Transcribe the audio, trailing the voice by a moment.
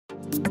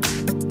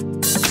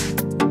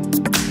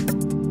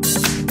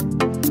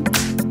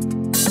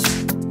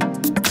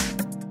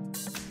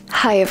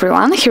Hi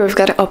everyone, here we've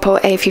got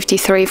OPPO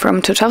A53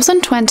 from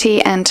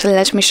 2020 and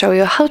let me show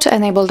you how to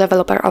enable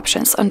developer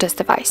options on this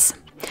device.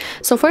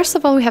 So first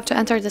of all we have to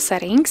enter the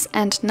settings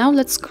and now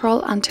let's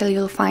scroll until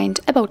you'll find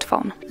About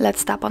Phone.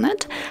 Let's tap on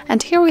it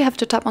and here we have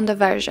to tap on the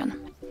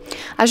version.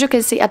 As you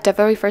can see at the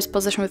very first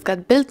position we've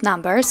got build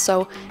number,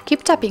 so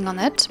keep tapping on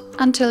it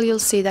until you'll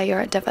see that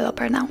you're a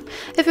developer now.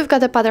 If you've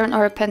got a pattern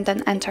or a pin,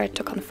 then enter it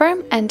to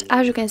confirm, and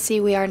as you can see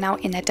we are now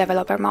in a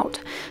developer mode.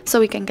 So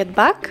we can get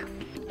back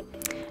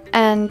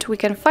and we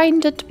can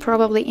find it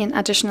probably in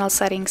additional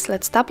settings.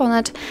 Let's tap on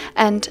it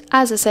and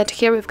as I said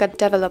here we've got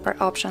developer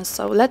options,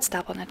 so let's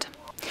tap on it.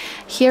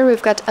 Here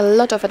we've got a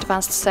lot of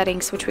advanced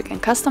settings which we can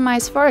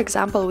customize. For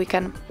example, we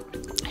can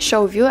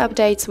show view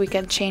updates, we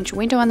can change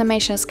window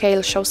animation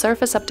scale, show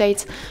surface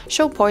updates,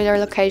 show pointer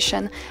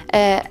location,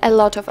 a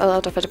lot of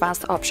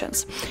advanced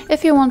options.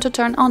 If you want to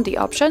turn on the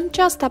option,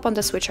 just tap on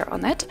the switcher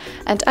on it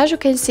and as you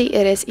can see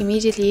it is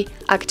immediately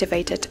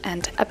activated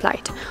and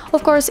applied.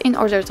 Of course, in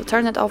order to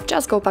turn it off,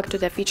 just go back to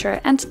the feature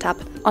and tap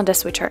on the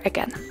switcher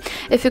again.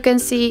 If you can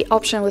see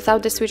option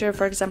without the switcher,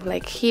 for example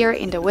like here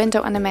in the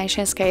window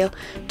animation scale,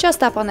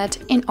 just tap on it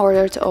in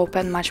order to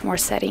open much more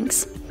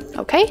settings.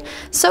 Okay,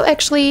 so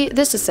actually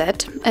this is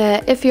it.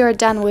 If you're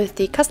done with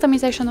the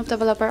customization of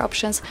developer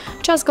options,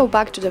 just go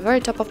back to the very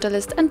top of the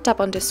list and tap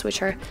on this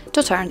switcher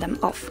to turn them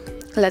off.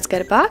 Let's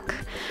get back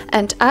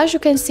and as you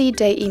can see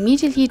they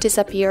immediately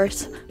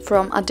disappears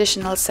from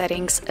additional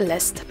settings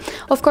list.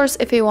 Of course,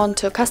 if you want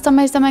to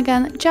customize them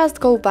again, just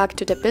go back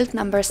to the build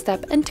numbers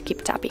tab and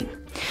keep tapping.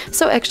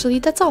 So actually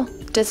that's all.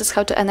 This is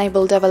how to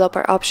enable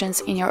developer options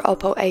in your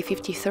OPPO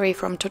A53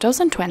 from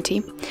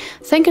 2020.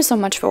 Thank you so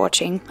much for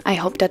watching. I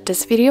hope that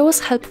this video was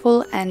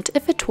helpful and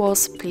if it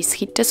was, please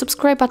hit the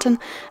subscribe button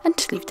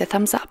and leave the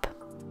thumbs up.